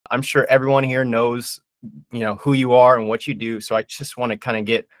I'm sure everyone here knows, who you are and what you do. So I just want to kind of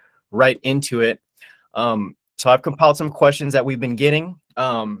get right into it. So I've compiled some questions that we've been getting.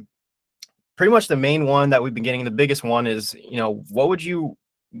 Pretty much the main one that we've been getting, the biggest one is,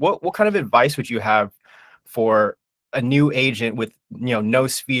 what kind of advice would you have for a new agent with, no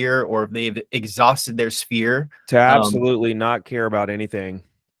sphere, or if they've exhausted their sphere? To absolutely not care about anything,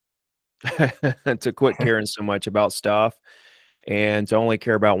 to quit caring so much about stuff, and to only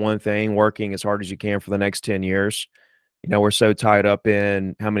care about one thing, working as hard as you can for the next 10 years. We're so tied up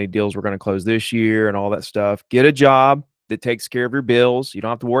in how many deals we're going to close this year and all that stuff. Get a job that takes care of your bills. You don't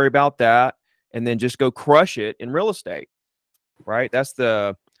have to worry about that. And then just go crush it in real estate, right? That's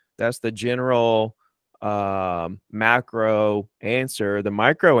the general macro answer. The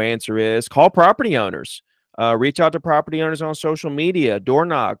micro answer is call property owners. Reach out to property owners on social media, door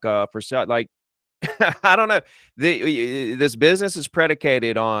knock for sale. Like, I don't know. This business is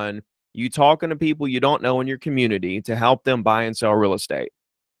predicated on you talking to people you don't know in your community to help them buy and sell real estate,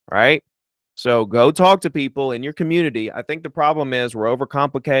 right? So go talk to people in your community. I think the problem is we're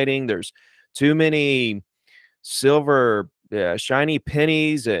overcomplicating. There's too many silver, shiny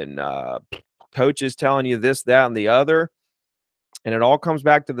pennies and coaches telling you this, that, and the other. And it all comes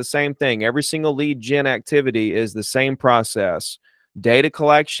back to the same thing. Every single lead gen activity is the same process: data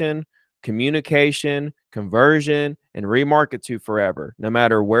collection, communication, conversion, and remarket to forever. No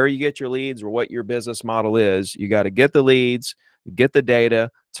matter where you get your leads or what your business model is, you got to get the leads, get the data,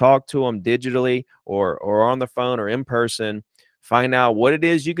 talk to them digitally or on the phone or in person, find out what it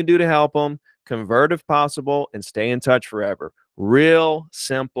is you can do to help them, convert if possible, and stay in touch forever. Real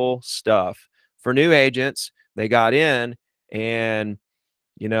simple stuff. For new agents, they got in, and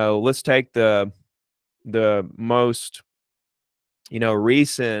let's take the most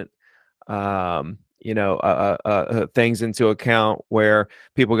recent things into account, where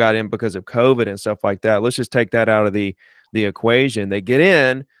people got in because of COVID and stuff like that. Let's just take that out of the equation. They get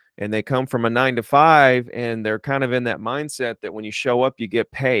in and they come from a 9 to 5, and they're kind of in that mindset that when you show up, you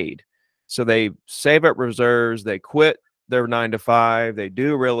get paid. So they save up reserves, they quit their 9 to 5, they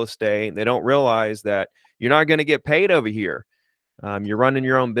do real estate. They don't realize that you're not going to get paid over here. You're running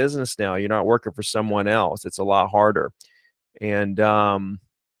your own business now. You're not working for someone else. It's a lot harder. And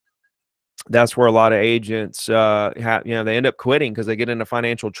that's where a lot of agents, they end up quitting because they get into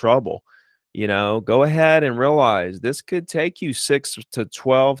financial trouble. Go ahead and realize this could take you 6 to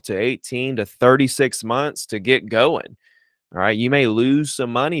 12 to 18 to 36 months to get going. All right. You may lose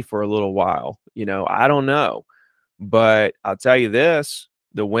some money for a little while. I don't know. But I'll tell you this,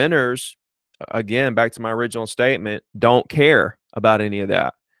 the winners, again, back to my original statement, don't care about any of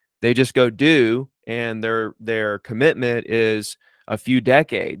that. They just go do, and their commitment is a few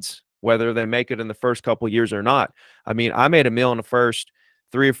decades, whether they make it in the first couple of years or not. I mean, I made $1 million in the first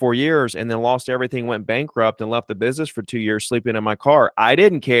 3 or 4 years and then lost everything, went bankrupt, and left the business for 2 years sleeping in my car. I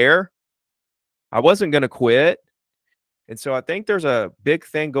didn't care. I wasn't going to quit. And so I think there's a big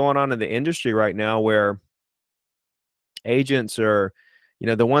thing going on in the industry right now where agents are,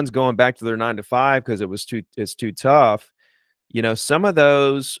 the ones going back to their 9 to 5 because it's too tough. Some of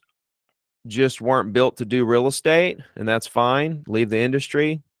those just weren't built to do real estate, and that's fine. Leave the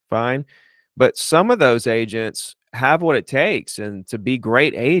industry, fine. But some of those agents have what it takes and to be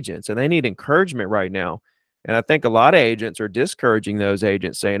great agents, and they need encouragement right now. And I think a lot of agents are discouraging those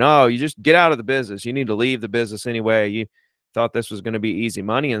agents, saying, oh, you just get out of the business. You need to leave the business anyway. You thought this was going to be easy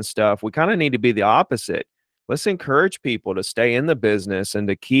money and stuff. We kind of need to be the opposite. Let's encourage people to stay in the business and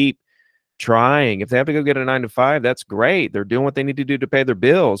to keep trying. If they have to go get a 9 to 5, that's great. They're doing what they need to do to pay their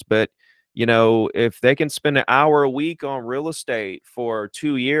bills. But, if they can spend an hour a week on real estate for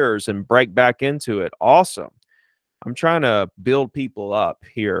 2 years and break back into it, awesome. I'm trying to build people up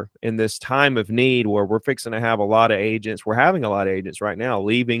here in this time of need where we're fixing to have a lot of agents. We're having a lot of agents right now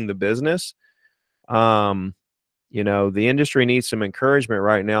leaving the business. The industry needs some encouragement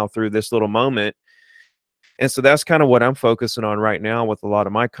right now through this little moment. And so that's kind of what I'm focusing on right now with a lot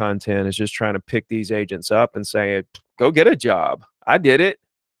of my content, is just trying to pick these agents up and say, go get a job. I did it.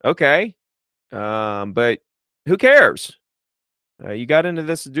 Okay. But who cares? You got into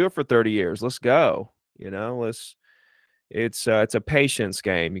this to do it for 30 years. Let's go. It's a patience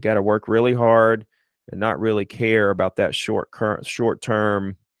game. You got to work really hard and not really care about that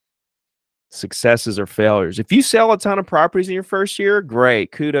short-term successes or failures. If you sell a ton of properties in your first year,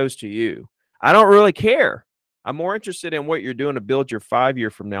 great. Kudos to you. I don't really care. I'm more interested in what you're doing to build your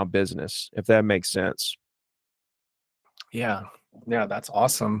 5-year from now business, if that makes sense. Yeah, that's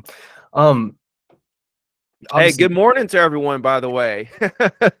awesome. Hey, good morning to everyone, by the way.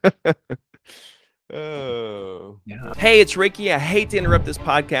 Oh. Yeah. Hey, it's Ricky. I hate to interrupt this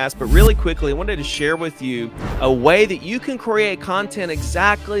podcast, but really quickly, I wanted to share with you a way that you can create content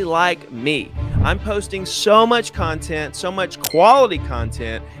exactly like me. I'm posting so much content, so much quality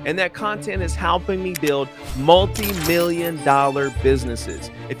content, and that content is helping me build multi-million-dollar businesses.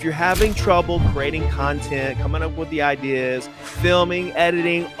 If you're having trouble creating content, coming up with the ideas, filming,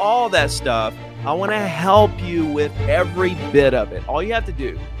 editing, all that stuff, I want to help you with every bit of it. All you have to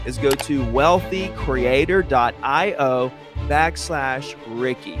do is go to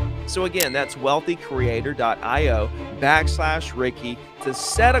wealthycreator.io/Ricky. So again, that's wealthycreator.io/Ricky to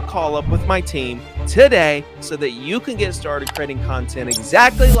set a call up with my team today so that you can get started creating content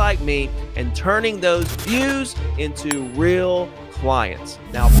exactly like me and turning those views into real clients.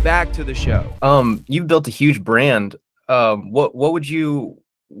 Now back to the show. You've built a huge brand. What would you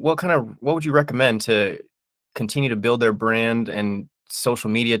recommend to continue to build their brand and social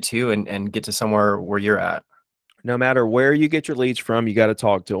media too, and get to somewhere where you're at? No matter where you get your leads from, you got to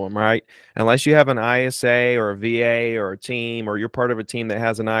talk to them, right? Unless you have an ISA or a VA or a team, or you're part of a team that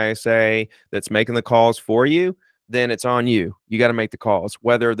has an ISA that's making the calls for you, then it's on you. You got to make the calls,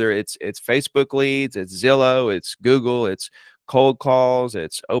 whether it's Facebook leads, it's Zillow, it's Google, it's cold calls,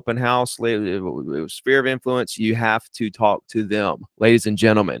 it's open house, sphere of influence. You have to talk to them, ladies and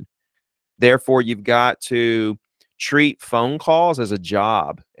gentlemen. Therefore, you've got to treat phone calls as a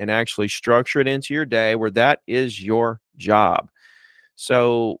job and actually structure it into your day where that is your job.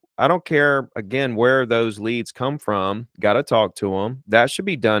 So I don't care, again, where those leads come from. Got to talk to them. That should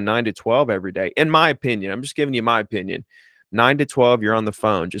be done 9 to 12 every day, in my opinion. I'm just giving you my opinion. 9 to 12, you're on the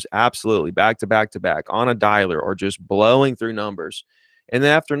phone, just absolutely back to back to back on a dialer, or just blowing through numbers. In the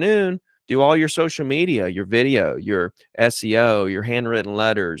afternoon, do all your social media, your video, your SEO, your handwritten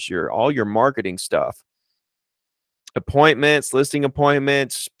letters, all your marketing stuff. Appointments, listing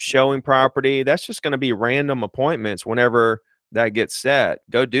appointments, showing property. That's just going to be random appointments whenever that gets set.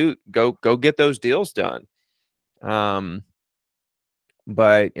 Go get those deals done. But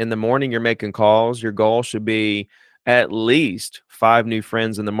in the morning, you're making calls. Your goal should be at least 5 new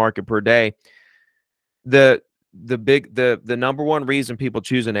friends in the market per day. The number one reason people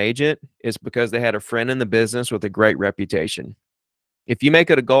choose an agent is because they had a friend in the business with a great reputation. If you make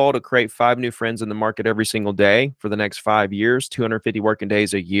it a goal to create 5 new friends in the market every single day for the next 5 years, 250 working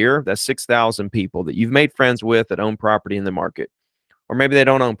days a year, that's 6,000 people that you've made friends with that own property in the market. Or maybe they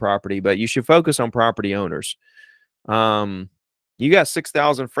don't own property, but you should focus on property owners. You got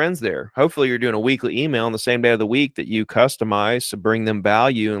 6,000 friends there. Hopefully you're doing a weekly email on the same day of the week that you customize to bring them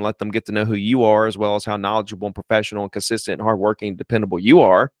value and let them get to know who you are, as well as how knowledgeable and professional and consistent and hardworking and dependable you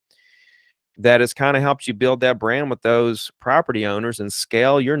are. That has kind of helped you build that brand with those property owners and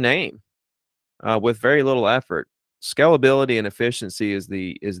scale your name with very little effort. Scalability and efficiency is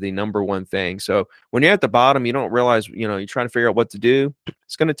the number one thing. So when you're at the bottom, you don't realize, you're trying to figure out what to do.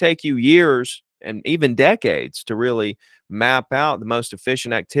 It's going to take you years and even decades to really map out the most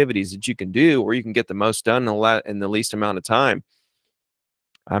efficient activities that you can do, or you can get the most done in the least amount of time.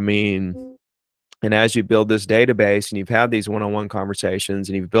 I mean, and as you build this database and you've had these one-on-one conversations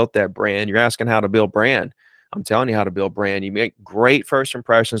and you've built that brand, you're asking how to build brand. I'm telling you how to build brand. You make great first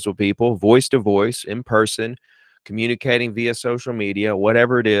impressions with people, voice to voice, in person, communicating via social media,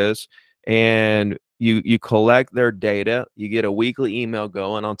 whatever it is. And you collect their data. You get a weekly email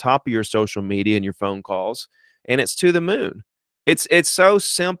going on top of your social media and your phone calls, and it's to the moon. It's so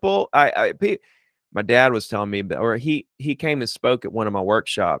simple. My dad was telling me, or he came and spoke at one of my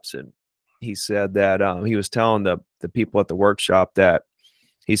workshops, and he said that he was telling the people at the workshop that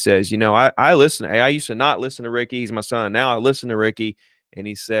he says, I listen. I used to not listen to Ricky. He's my son. Now I listen to Ricky. And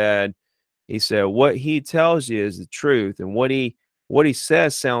he said, what he tells you is the truth. And what he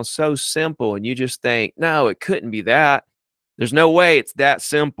says sounds so simple. And you just think, no, it couldn't be that. There's no way it's that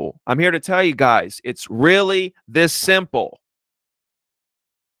simple. I'm here to tell you guys, it's really this simple.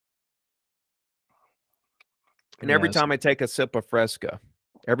 And every time I take a sip of Fresca,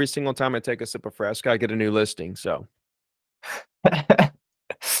 every single time I take a sip of Fresca, I get a new listing. So,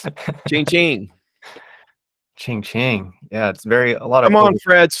 ching ching, ching ching. Yeah, it's a lot of. Come on,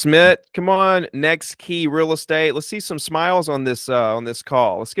 Fred Smith. Come on, Next Key Real Estate. Let's see some smiles on this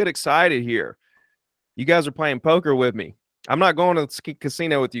call. Let's get excited here. You guys are playing poker with me. I'm not going to the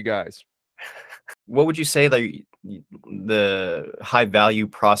casino with you guys. What would you say the high value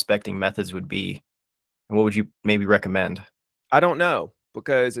prospecting methods would be? And what would you maybe recommend? I don't know,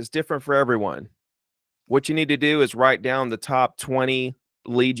 because it's different for everyone. What you need to do is write down the top 20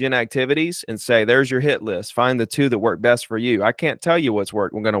 lead gen activities and say, there's your hit list. Find the 2 that work best for you. I can't tell you what's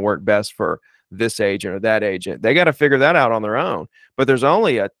going to work best for this agent or that agent. They got to figure that out on their own. But there's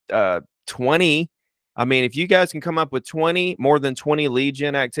only 20 I mean, if you guys can come up with more than 20 lead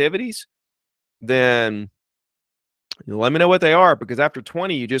gen activities, then let me know what they are, because after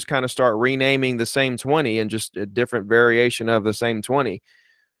 20, you just kind of start renaming the same 20 and just a different variation of the same 20.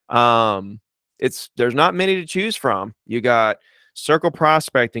 There's not many to choose from. You got circle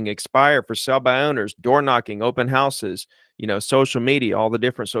prospecting, expire for sell by owners, door knocking, open houses, social media, all the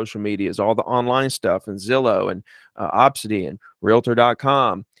different social medias, all the online stuff, and Zillow and Opsity and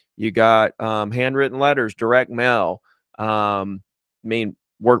realtor.com. You got handwritten letters, direct mail. I mean,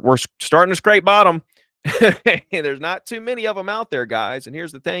 we're starting to scrape bottom. There's not too many of them out there, guys. And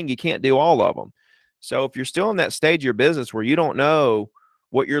here's the thing, you can't do all of them. So if you're still in that stage of your business where you don't know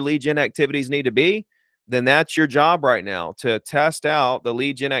what your lead gen activities need to be, then that's your job right now, to test out the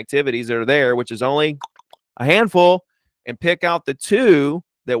lead gen activities that are there, which is only a handful, and pick out the 2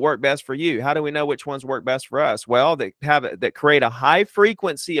 that work best for you. How do we know which ones work best for us? Well, that create a high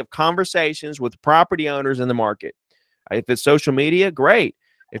frequency of conversations with property owners in the market. If it's social media, great.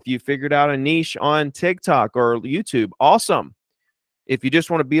 If you figured out a niche on TikTok or YouTube, awesome. If you just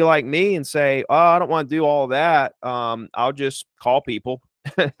want to be like me and say, oh, I don't want to do all that, I'll just call people.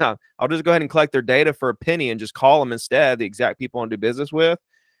 I'll just go ahead and collect their data for a penny and just call them instead, the exact people I want to do business with.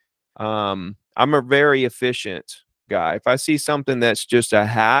 I'm a very efficient guy. If I see something that's just a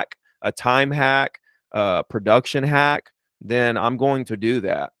hack, a time hack, a production hack, then I'm going to do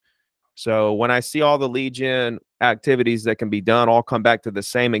that. So when I see all the lead gen activities that can be done all come back to the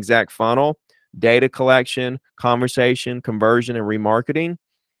same exact funnel, data collection, conversation, conversion, and remarketing,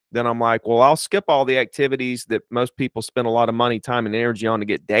 then I'm like, well, I'll skip all the activities that most people spend a lot of money, time, and energy on to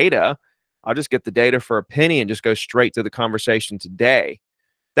get data. I'll just get the data for a penny and just go straight to the conversation today.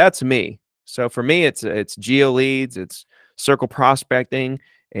 That's me. So for me, it's geo leads, it's circle prospecting,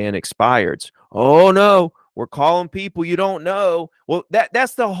 and expireds. Oh no, we're calling people you don't know. Well,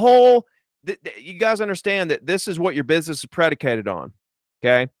 that's the whole. You guys understand that this is what your business is predicated on.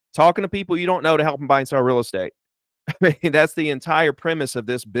 Okay, talking to people you don't know to help them buy and sell real estate. I mean, that's the entire premise of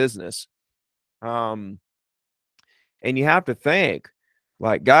this business. And you have to think,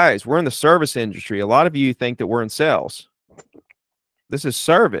 like, guys, we're in the service industry. A lot of you think that we're in sales. This is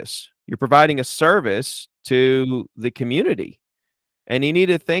service. You're providing a service to the community. And you need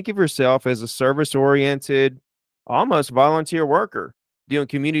to think of yourself as a service-oriented, almost volunteer worker doing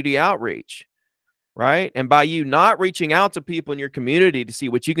community outreach, right? And by you not reaching out to people in your community to see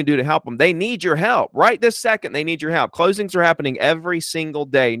what you can do to help them, they need your help. Right this second, they need your help. Closings are happening every single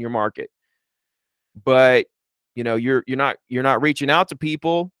day in your market. But you're not reaching out to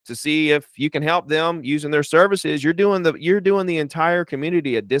people to see if you can help them using their services. You're doing the entire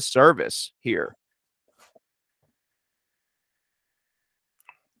community a disservice here.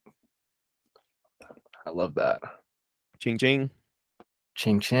 I love that. Ching ching.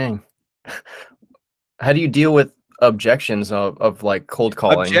 Ching ching. How do you deal with objections of like cold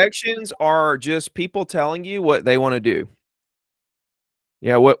calling? Objections are just people telling you what they want to do.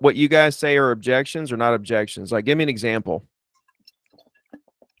 Yeah, what you guys say are objections or not objections. Like, give me an example.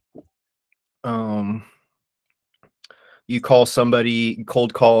 You call somebody,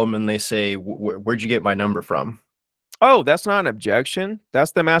 cold call them, and they say, where'd you get my number from? Oh, that's not an objection.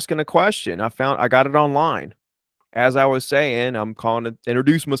 That's them asking a question. I got it online. As I was saying, I'm calling to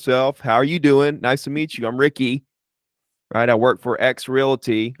introduce myself. How are you doing? Nice to meet you. I'm Ricky. Right? I work for X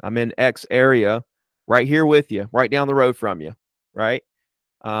Realty. I'm in X area, right here with you, right down the road from you. Right?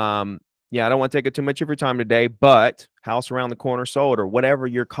 Yeah, I don't want to take up too much of your time today, but house around the corner sold, or whatever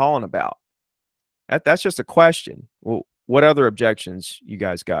you're calling about. That's just a question. Well, what other objections you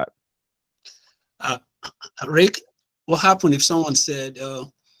guys got? Rick, what happened if someone said,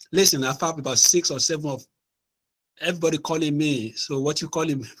 listen, I've had about 6 or 7 of everybody calling me. So what you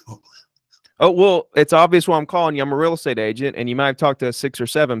calling me for? Oh, well, it's obvious why I'm calling you. I'm a real estate agent, and you might have talked to 6 or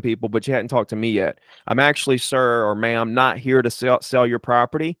 7 people, but you hadn't talked to me yet. I'm actually, sir or ma'am, not here to sell your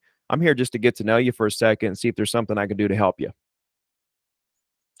property. I'm here just to get to know you for a second and see if there's something I can do to help you.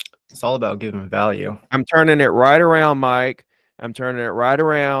 It's all about giving value. I'm turning it right around, Mike. I'm turning it right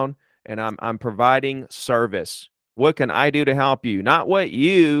around, and I'm providing service. What can I do to help you? Not what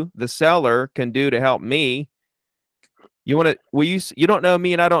you, the seller, can do to help me. You don't know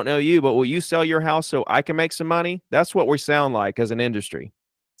me and I don't know you, but will you sell your house so I can make some money? That's what we sound like as an industry.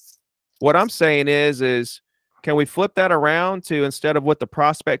 What I'm saying is can we flip that around to, instead of what the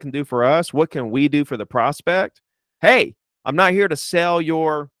prospect can do for us, what can we do for the prospect? Hey, I'm not here to sell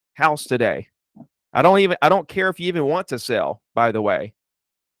your house today. I don't care if you even want to sell, by the way,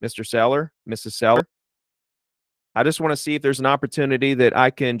 Mr. Seller, Mrs. Seller. I just want to see if there's an opportunity that I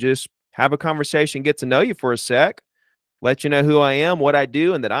can just have a conversation, get to know you for a sec, let you know who I am, what I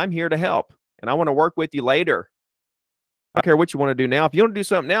do, and that I'm here to help. and I want to work with you later. I don't care what you want to do now. If you want to do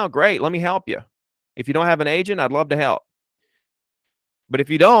something now, great. Let me help you. If you don't have an agent, I'd love to help. But if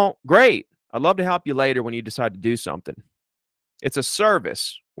you don't, great. I'd love to help you later when you decide to do something. It's a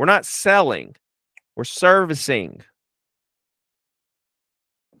service. We're not selling. We're servicing.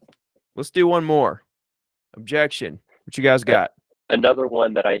 Let's do one more. Objection. What you guys got? Another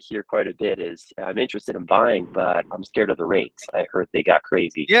one that I hear quite a bit is, I'm interested in buying, but I'm scared of the rates. I heard they got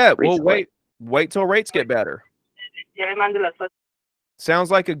crazy. Yeah, well, recently. wait till rates get better. Sounds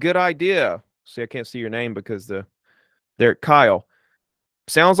like a good idea. See, I can't see your name because there, Kyle.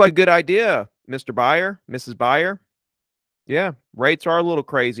 Sounds like a good idea, Mr. Buyer, Mrs. Buyer. Yeah, rates are a little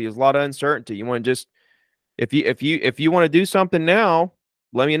crazy. There's a lot of uncertainty. You want to just, if you want to do something now,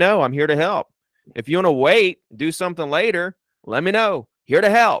 let me know. I'm here to help. If you want to wait, do something later, let me know. Here to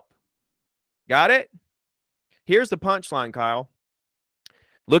help. Got it? Here's the punchline, Kyle.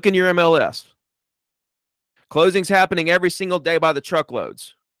 Look in your MLS. Closings happening every single day by the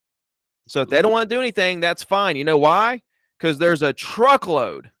truckloads. So if they don't want to do anything, that's fine. You know why? Because there's a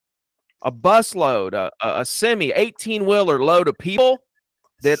truckload, a busload, a semi 18-wheeler load of people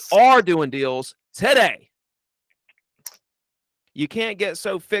that are doing deals today. You can't get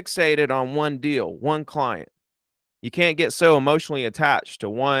so fixated on one deal, one client. You can't get so emotionally attached to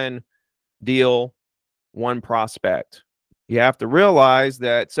one deal, one prospect. You have to realize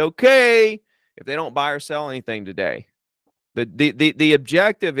that it's okay if they don't buy or sell anything today. The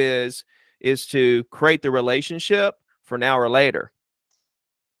objective is to create the relationship for now or later.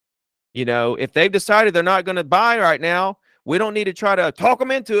 You know, if they've decided they're not going to buy right now, we don't need to try to talk them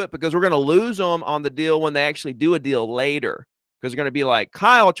into it, because we're going to lose them on the deal when they actually do a deal later. Because they're going to be like,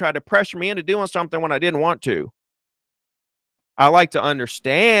 Kyle tried to pressure me into doing something when I didn't want to. I like to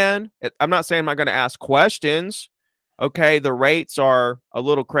understand. I'm not saying I'm not going to ask questions. Okay, the rates are a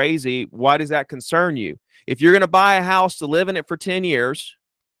little crazy. Why does that concern you? If you're going to buy a house to live in it for 10 years,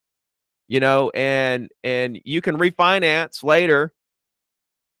 you know, and you can refinance later.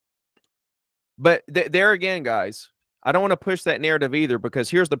 But there again, guys, I don't want to push that narrative either,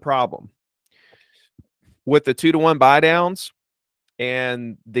 because here's the problem. With the 2-to-1 buy downs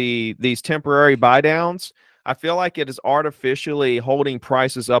and these temporary buy downs, I feel like it is artificially holding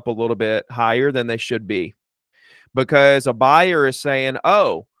prices up a little bit higher than they should be. Because a buyer is saying,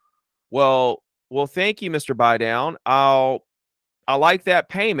 oh, well, thank you, Mr. Buy Down. I like that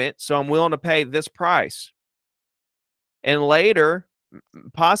payment, so I'm willing to pay this price. And later,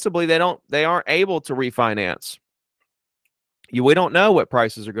 possibly they aren't able to refinance. We don't know what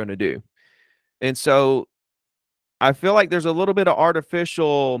prices are going to do. And so I feel like there's a little bit of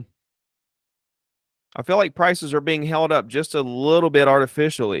artificial. I feel like prices are being held up just a little bit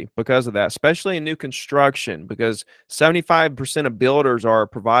artificially because of that, especially in new construction, because 75% of builders are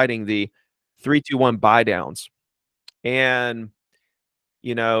providing the 3-2-1 buy downs. And,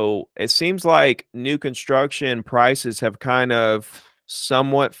 you know, it seems like new construction prices have kind of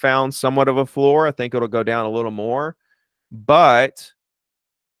found somewhat of a floor. I think it'll go down a little more. But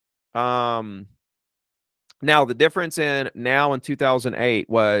now the difference in 2008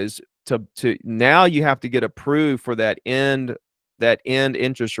 was to now you have to get approved for that end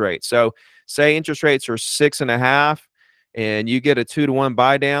interest rate. So say interest rates are 6.5 and you get a 2-to-1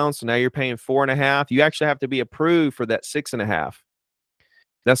 buy down, so now you're paying 4.5. You actually have to be approved for that 6.5.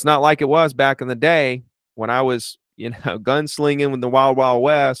 That's not like it was back in the day when I was, you know, gunslinging with the Wild Wild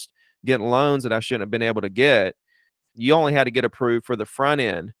West, getting loans that I shouldn't have been able to get. You only had to get approved for the front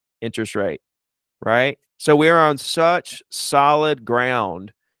end interest rate, right? So we're on such solid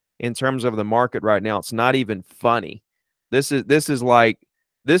ground in terms of the market right now. It's not even funny. This is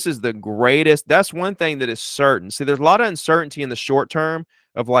the greatest. That's one thing that is certain. See, there's a lot of uncertainty in the short term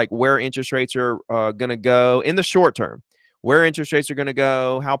of like where interest rates are going to go in the short term, where interest rates are going to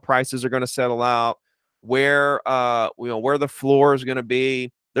go, how prices are going to settle out, where where the floor is going to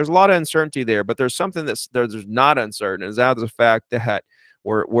be. There's a lot of uncertainty there, but there's something there's not uncertain, is that the fact that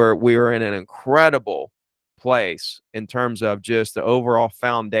we are in an incredible place in terms of just the overall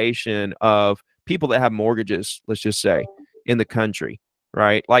foundation of people that have mortgages, let's just say, in the country,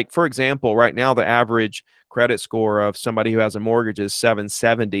 right? Like, for example, right now, the average credit score of somebody who has a mortgage is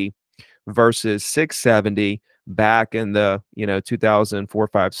 770 versus 670 back in the 2004,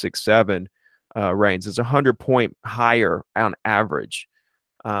 5, 6, 7 range. It's 100-point higher on average.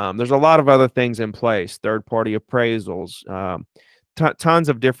 There's a lot of other things in place, third-party appraisals, tons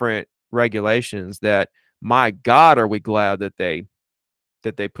of different regulations that, my God, are we glad that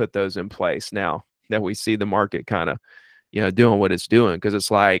they put those in place now that we see the market kind of, doing what it's doing. Because it's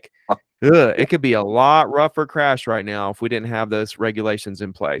like, it could be a lot rougher crash right now if we didn't have those regulations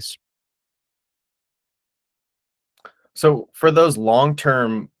in place. So for those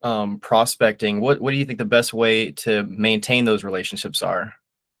long-term prospecting, what do you think the best way to maintain those relationships are?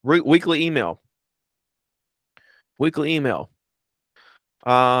 Weekly email. Weekly email.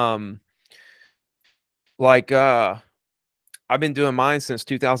 Like I've been doing mine since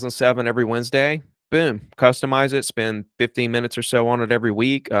 2007 every Wednesday. Boom, customize it, spend 15 minutes or so on it every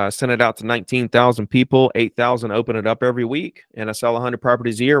week, send it out to 19,000 people, 8,000 open it up every week, and I sell 100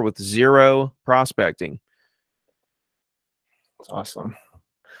 properties a year with 0 prospecting. Awesome.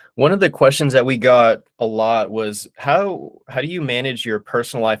 One of the questions that we got a lot was how do you manage your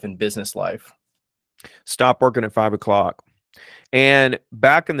personal life and business life? Stop working at 5 o'clock. And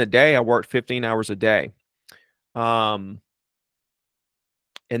back in the day, I worked 15 hours a day. And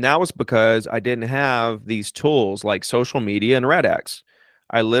that was because I didn't have these tools like social media and RedX.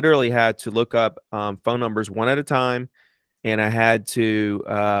 I literally had to look up phone numbers one at a time, and I had to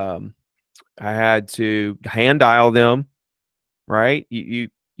hand dial them. Right? You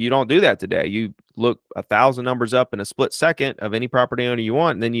don't do that today. You look 1,000 numbers up in a split second of any property owner you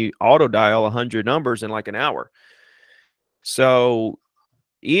want, and then you auto dial 100 numbers in like an hour. So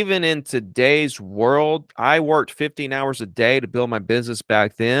even in today's world, I worked 15 hours a day to build my business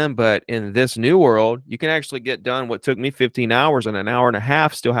back then. But in this new world, you can actually get done what took me 15 hours in an hour and a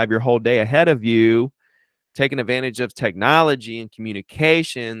half, still have your whole day ahead of you, taking advantage of technology and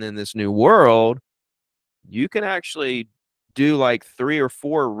communication in this new world. You can actually do like 3 or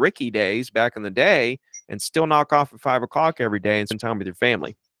 4 Ricky days back in the day and still knock off at 5 o'clock every day and spend time with your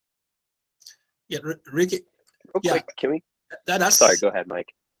family. Yeah, Ricky. Real quick, can we? That's Sorry, go ahead,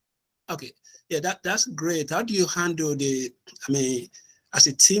 Mike. Okay. Yeah, that's great. How do you handle as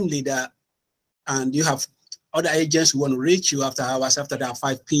a team leader, and you have other agents who want to reach you after hours, after that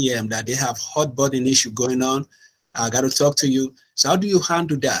 5 p.m. that they have hot button issue going on? I got to talk to you. So how do you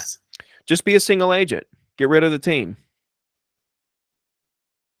handle that? Just be a single agent. Get rid of the team.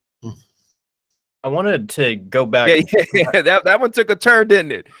 I wanted to go back. Yeah. That one took a turn,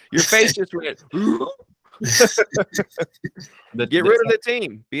 didn't it? Your face just went. Get rid of the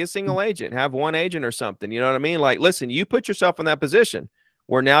team. Be a single agent. Have one agent or something. You know what I mean? Like, listen, you put yourself in that position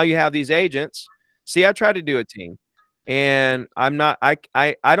where now you have these agents. See, I try to do a team, and I'm not. I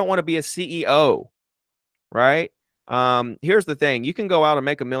don't want to be a CEO, right? Here's the thing: you can go out and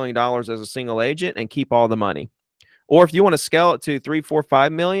make $1 million as a single agent and keep all the money. Or if you want to scale it to 3, 4,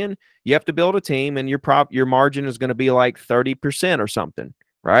 5 million, you have to build a team, and your margin is going to be like 30% or something,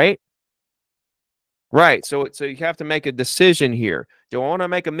 right? Right. So you have to make a decision here. Do I want to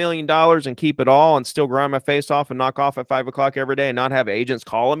make $1 million and keep it all and still grind my face off and knock off at 5 o'clock every day and not have agents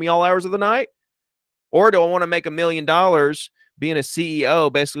calling me all hours of the night? Or do I want to make $1 million being a CEO,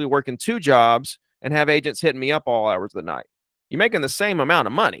 basically working 2 jobs and have agents hitting me up all hours of the night? You're making the same amount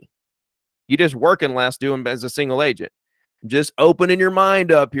of money. You're just working less doing as a single agent. Just opening your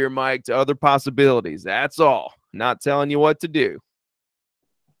mind up here, Mike, to other possibilities. That's all. Not telling you what to do.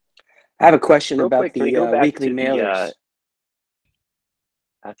 I have a question Real about quick, can we the go back weekly to the, mailers.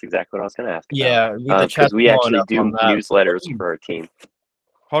 That's exactly what I was going to ask. Yeah, because we actually do newsletters for our team.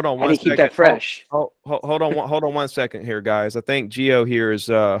 Hold on How one do you keep second. that fresh? Hold on 1 second here, guys. I think Gio here is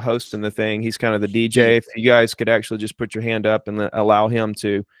hosting the thing. He's kind of the DJ. If you guys could actually just put your hand up and allow him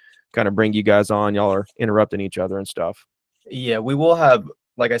to kind of bring you guys on. Y'all are interrupting each other and stuff. Yeah, we will have,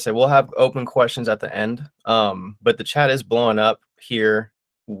 like I said, we'll have open questions at the end. But the chat is blowing up here.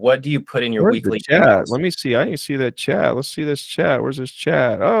 What do you put in your Where's weekly chat? emails? Let me see. I can see that chat. Let's see this chat. Where's this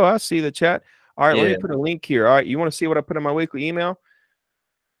chat? Oh, I see the chat. All right, let me put a link here. All right, you want to see what I put in my weekly email?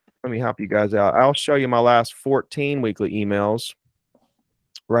 Let me help you guys out. I'll show you my last 14 weekly emails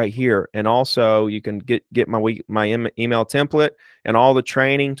right here. And also you can get my email template and all the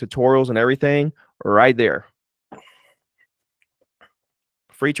training tutorials and everything right there.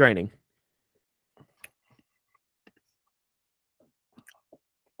 Free training.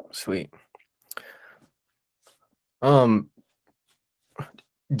 Sweet. Do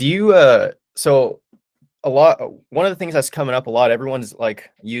you so one of the things that's coming up a lot, everyone's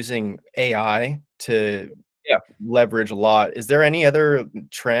like using AI to leverage a lot. Is there any other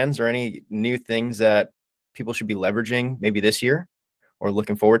trends or any new things that people should be leveraging maybe this year or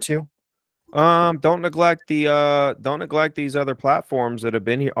looking forward to? Don't neglect these other platforms that have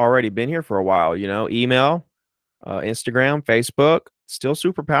already been here for a while. You know, email, Instagram, Facebook, still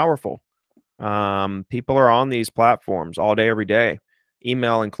super powerful. People are on these platforms all day, every day,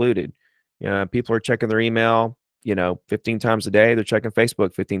 email included. People are checking their email, 15 times a day. They're checking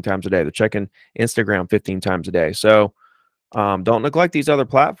Facebook 15 times a day. They're checking Instagram 15 times a day. So don't neglect these other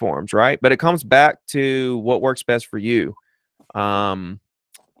platforms, right? But it comes back to what works best for you.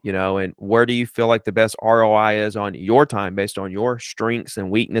 you know, and where do you feel like the best ROI is on your time based on your strengths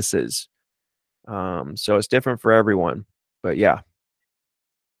and weaknesses. So it's different for everyone, but yeah.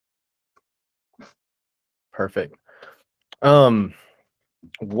 Perfect. What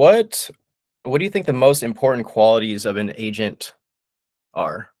do you think the most important qualities of an agent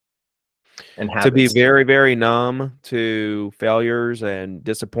are? And to be habits? very, very numb to failures and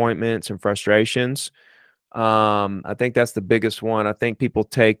disappointments and frustrations. I think that's the biggest one. I think people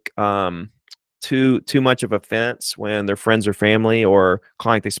take too much of offense when their friends or family or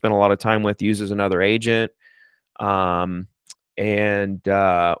client they spend a lot of time with uses another agent. Or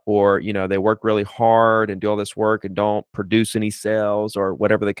you know, they work really hard and do all this work and don't produce any sales or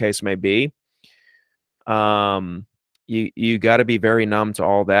whatever the case may be. You got to be very numb to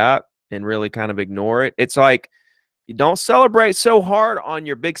all that and really kind of ignore it. It's like you don't celebrate so hard on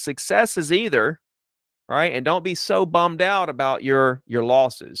your big successes either, right? And don't be so bummed out about your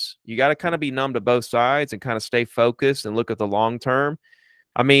losses. You got to kind of be numb to both sides and kind of stay focused and look at the long term.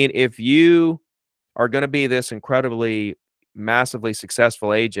 I mean, if you are going to be this incredibly massively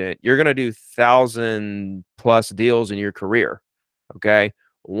successful agent, you're going to do 1,000+ deals in your career. Okay.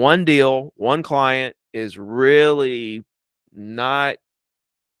 One deal, one client is really not,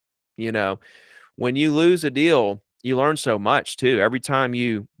 you know, when you lose a deal, you learn so much too. Every time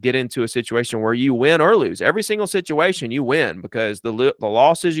you get into a situation where you win or lose, every single situation you win because the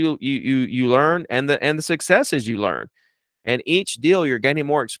losses you learn and the successes you learn. And each deal you're gaining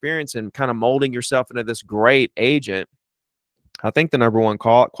more experience and kind of molding yourself into this great agent. I think the number one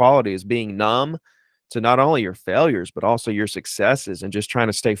quality is being numb to not only your failures, but also your successes and just trying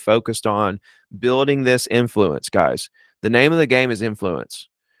to stay focused on building this influence, guys. The name of the game is influence.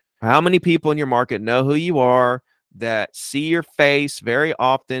 How many people in your market know who you are, that see your face very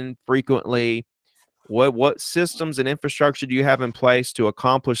often, frequently? What systems and infrastructure do you have in place to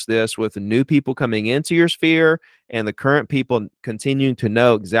accomplish this with new people coming into your sphere and the current people continuing to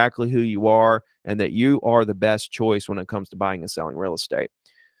know exactly who you are and that you are the best choice when it comes to buying and selling real estate?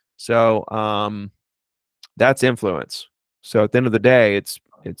 So that's influence. So at the end of the day, it's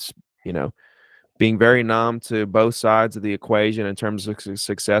you know, being very numb to both sides of the equation in terms of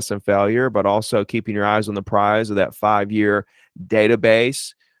success and failure, but also keeping your eyes on the prize of that 5-year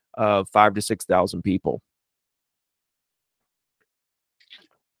database of 5,000 to 6,000 people.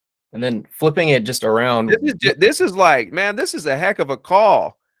 And then flipping it just around. This is like, man, this is a heck of a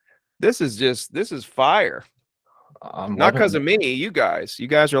call. This is fire. Not because of me, you guys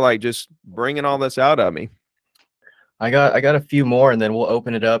are like just bringing all this out of me. I got a few more, and then we'll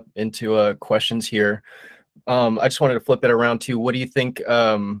open it up into questions here. I just wanted to flip it around to what do you think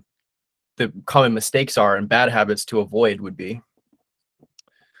the common mistakes are and bad habits to avoid would be?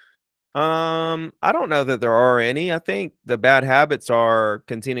 I don't know that there are any. I think the bad habits are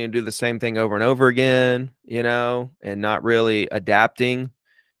continuing to do the same thing over and over again, you know, and not really adapting.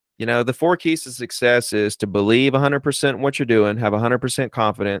 You know, the 4 keys to success is to believe 100% in what you're doing, have 100%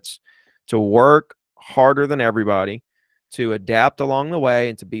 confidence, to work harder than everybody, to adapt along the way,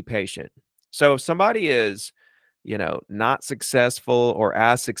 and to be patient. So if somebody is, you know, not successful or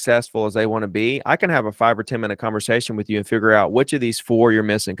as successful as they want to be, I can have a 5 or 10 minute conversation with you and figure out which of these 4 you're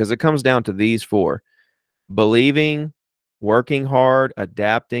missing, because it comes down to these 4: believing, working hard,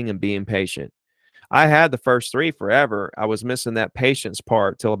 adapting, and being patient. I had the first 3 forever. I was missing that patience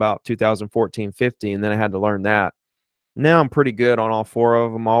part till about 2014, 15, and then I had to learn that. Now I'm pretty good on all 4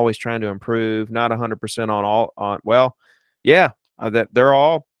 of them, always trying to improve, not 100% on all, well, yeah, that they're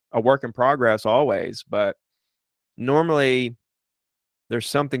all a work in progress always, but normally there's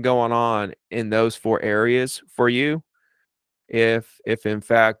something going on in those 4 areas for you. If in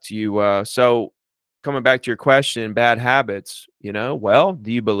fact you, so coming back to your question, bad habits, you know, well,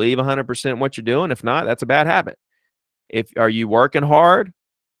 do you believe 100% in what you're doing? If not, that's a bad habit. Are you working hard?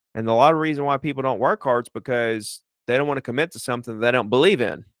 And a lot of reason why people don't work hard is because they don't want to commit to something they don't believe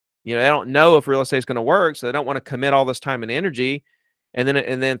in. You know, they don't know if real estate is going to work, so they don't want to commit all this time and energy, and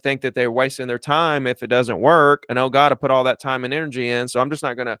then think that they're wasting their time if it doesn't work. And oh God, I put all that time and energy in, so I'm just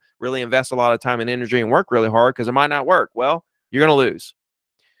not going to really invest a lot of time and energy and work really hard because it might not work. Well, you're going to lose.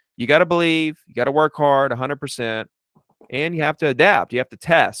 You got to believe, you got to work hard 100%, and you have to adapt. You have to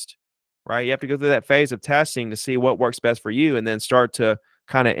test, right? You have to go through that phase of testing to see what works best for you, and then start to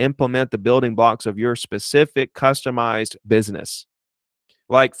kind of implement the building blocks of your specific customized business.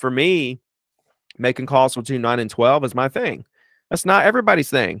 Like for me, making calls between 9 and 12 is my thing. That's not everybody's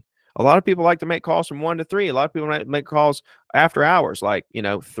thing. A lot of people like to make calls from 1 to 3. A lot of people make calls after hours, like, you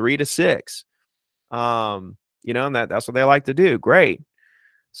know, 3 to 6. You know, and that's what they like to do. Great.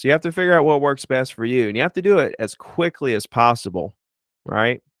 So you have to figure out what works best for you, and you have to do it as quickly as possible,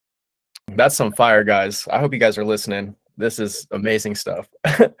 right? That's some fire, guys. I hope you guys are listening. This is amazing stuff.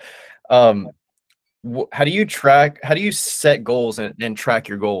 How do you set goals and track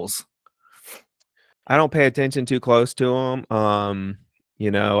your goals? I don't pay attention too close to them.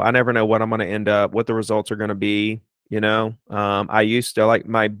 You know, I never know what I'm going to end up, what the results are going to be. You know, I used to, like,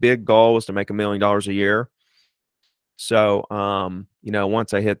 my big goal was to make $1 million a year. So, you know,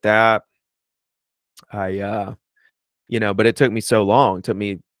 once I hit that, you know, but it took me so long. It took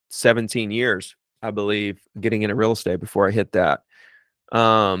me 17 years, I believe, getting into real estate before I hit that.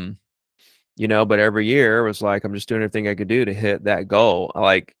 You know, but every year it was like, I'm just doing everything I could do to hit that goal.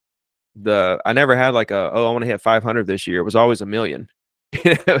 Like, I never had like I want to hit 500 this year. It was always 1 million.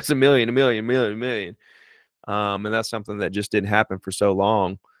 It was 1 million, 1 million, 1 million, 1 million. And that's something that just didn't happen for so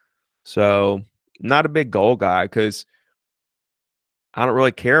long. So not a big goal guy, because I don't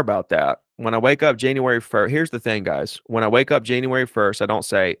really care about that. When I wake up January 1st, here's the thing, guys. When I wake up January 1st, I don't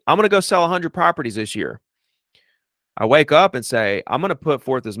say, I'm going to go sell 100 properties this year. I wake up and say, I'm going to put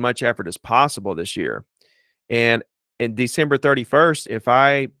forth as much effort as possible this year. And in December 31st, if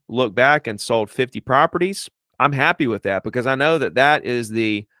I look back and sold 50 properties, I'm happy with that, because I know that that is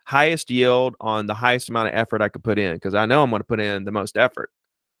the highest yield on the highest amount of effort I could put in, because I know I'm going to put in the most effort.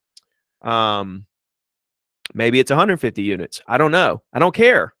 Maybe it's 150 units. I don't know. I don't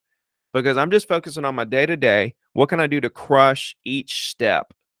care, because I'm just focusing on my day-to-day. What can I do to crush each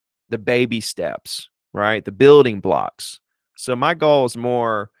step, the baby steps, right? The building blocks. So my goal is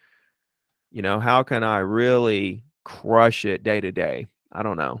more, you know, how can I really crush it day to day? I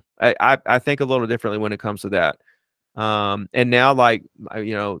don't know. I think a little differently when it comes to that. And now, like,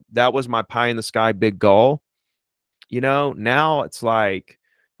 you know, that was my pie in the sky big goal. You know, now it's like,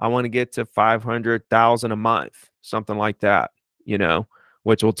 I want to get to 500,000 a month, something like that, you know,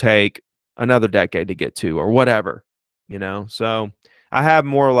 which will take another decade to get to, or whatever, you know. So I have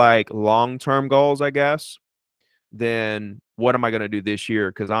more like long-term goals, I guess, than what am I going to do this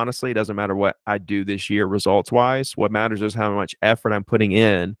year? Because honestly, it doesn't matter what I do this year results wise. What matters is how much effort I'm putting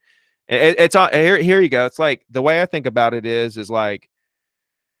in. It's here you go. It's like, the way I think about it is like,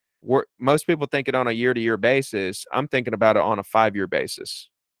 most people think it on a year-to-year basis. I'm thinking about it on a 5-year basis.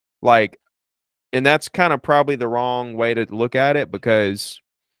 Like, and that's kind of probably the wrong way to look at it, because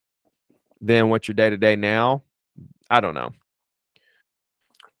then what's your day-to-day now? I don't know.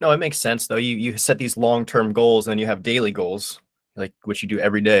 No, it makes sense though. You set these long-term goals, and you have daily goals, like what you do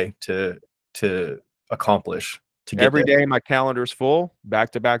every day to accomplish. Every day my calendar is full,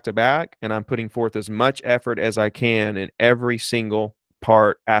 back to back to back, and I'm putting forth as much effort as I can in every single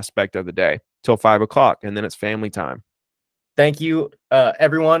aspect of the day till 5 o'clock, and then it's family time. Thank you,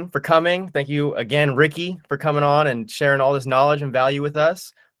 everyone, for coming. Thank you again, Ricky, for coming on and sharing all this knowledge and value with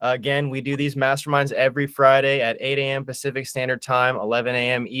us. Again, we do these masterminds every Friday at 8 a.m. Pacific Standard Time, 11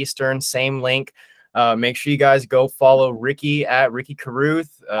 a.m. Eastern, same link. Make sure you guys go follow Ricky at Ricky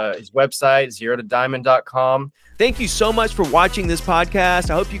Carruth, his website, zerotodiamond.com. Thank you so much for watching this podcast.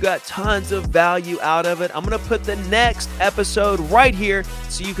 I hope you got tons of value out of it. I'm going to put the next episode right here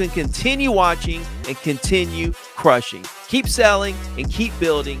so you can continue watching and continue crushing. Keep selling and keep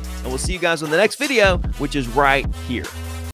building. And we'll see you guys on the next video, which is right here.